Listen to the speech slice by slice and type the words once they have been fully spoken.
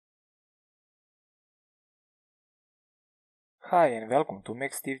Hi and welcome to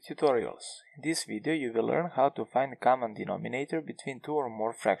MacSteve Tutorials. In this video you will learn how to find common denominator between two or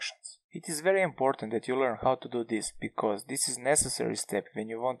more fractions. It is very important that you learn how to do this because this is a necessary step when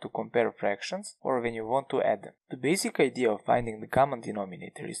you want to compare fractions or when you want to add them. The basic idea of finding the common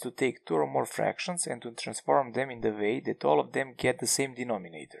denominator is to take two or more fractions and to transform them in the way that all of them get the same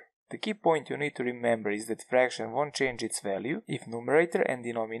denominator. The key point you need to remember is that fraction won't change its value if numerator and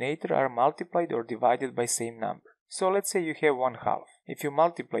denominator are multiplied or divided by same number. So let's say you have 1/2. If you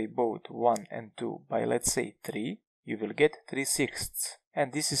multiply both 1 and 2 by let's say 3, you will get 3/6,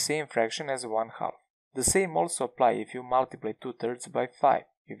 and this is same fraction as 1/2. The same also apply if you multiply 2/3 by 5,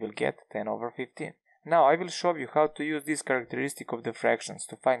 you will get 10/15. Now I will show you how to use this characteristic of the fractions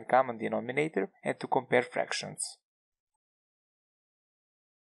to find common denominator and to compare fractions.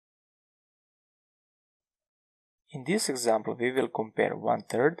 In this example we will compare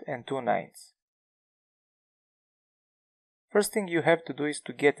 1/3 and 2/9. First thing you have to do is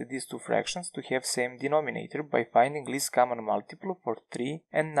to get these two fractions to have same denominator by finding least common multiple for 3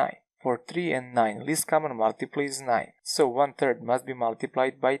 and 9. For 3 and 9, least common multiple is 9, so 1/3 must be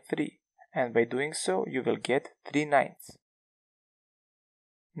multiplied by 3, and by doing so you will get 3/9.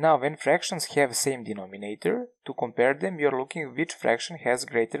 Now when fractions have same denominator, to compare them you are looking which fraction has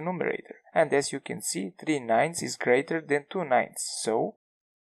greater numerator, and as you can see 3/9 is greater than 2/9, so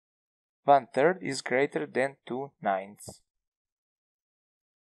 1/3 is greater than 2/9.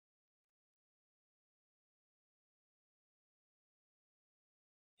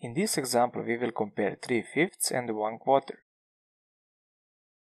 In this example we will compare 3/5 and 1/4.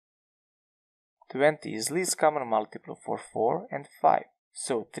 20 is least common multiple for 4 and 5,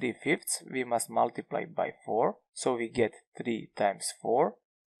 so 3/5 we must multiply by 4, so we get 3 times 4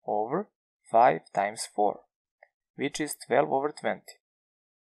 over 5 times 4, which is 12/20.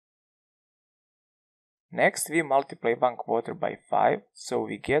 Next we multiply 1/4 by 5, so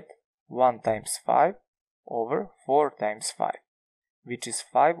we get 1 times 5 over 4 times 5. Which is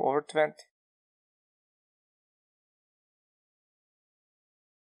 5/20.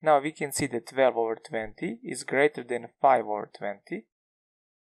 Now we can see that 12/20 is greater than 5/20,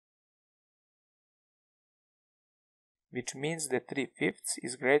 which means that 3/5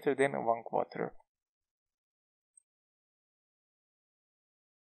 is greater than 1/4.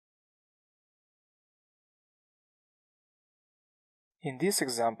 In this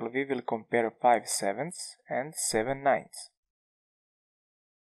example we will compare 5/7 and 7/9.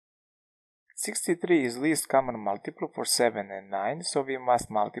 63 is least common multiple for 7 and 9, so we must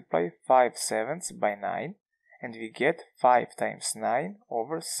multiply 5/7 by 9, and we get 5 times 9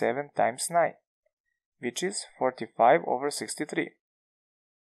 over 7 times 9, which is 45/63.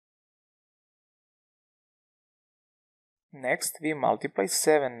 Next we multiply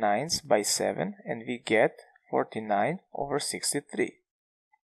 7/9 by 7, and we get 49/63.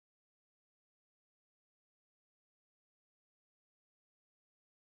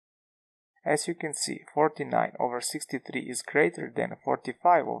 As you can see, 49/63 is greater than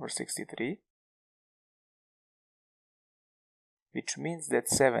 45/63, which means that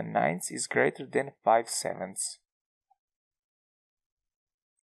 7/9 is greater than 5/7.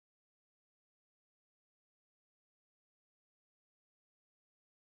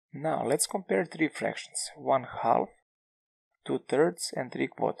 Now let's compare three fractions, 1/2, 2/3 and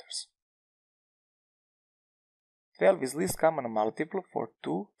 3/4. 12 is least common multiple for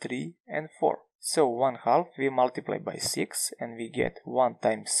 2, 3 and 4. So 1/2 we multiply by 6 and we get 1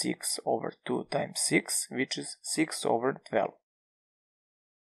 times 6 over 2 times 6, which is 6/12.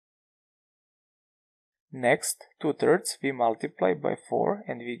 Next, 2/3 we multiply by 4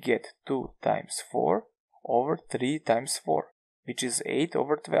 and we get 2 times 4 over 3 times 4, which is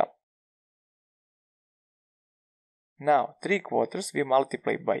 8/12. Now 3/4 we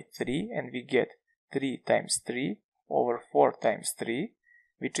multiply by 3 and we get 3 times 3 over 4 times 3,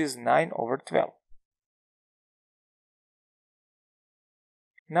 which is 9/12.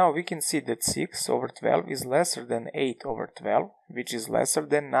 Now we can see that 6/12 is lesser than 8/12, which is lesser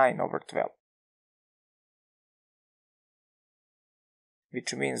than 9/12.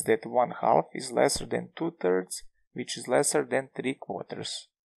 Which means that 1/2 is lesser than 2/3, which is lesser than 3/4.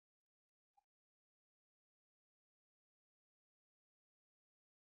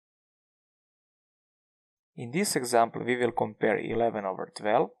 In this example we will compare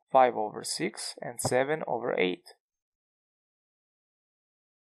 11/12, 5/6 and 7/8.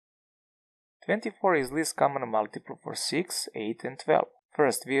 24 is least common multiple for 6, 8 and 12.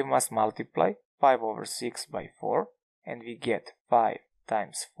 First we must multiply 5/6 by 4 and we get 5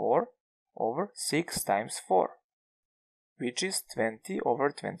 times 4 over 6 times 4, which is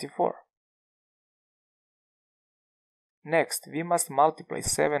 20/24. Next, we must multiply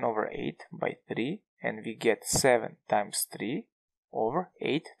 7 over 8 by 3 and we get 7 times 3 over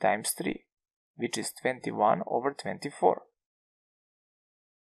 8 times 3, which is 21 over 24.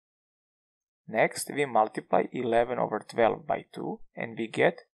 Next, we multiply 11 over 12 by 2 and we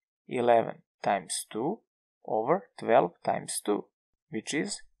get 11 times 2 over 12 times 2, which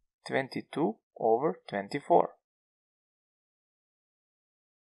is 22 over 24.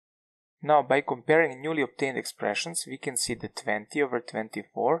 Now, by comparing newly obtained expressions, we can see that 20 over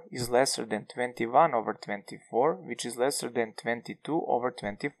 24 is lesser than 21 over 24, which is lesser than 22 over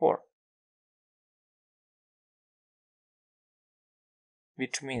 24.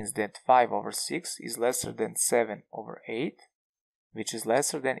 Which means that 5 over 6 is lesser than 7 over 8, which is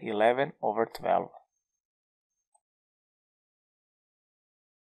lesser than 11 over 12.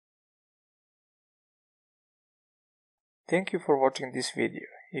 Thank you for watching this video.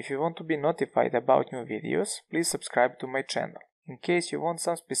 If you want to be notified about new videos, please subscribe to my channel. In case you want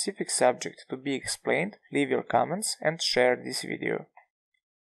some specific subject to be explained, leave your comments and share this video.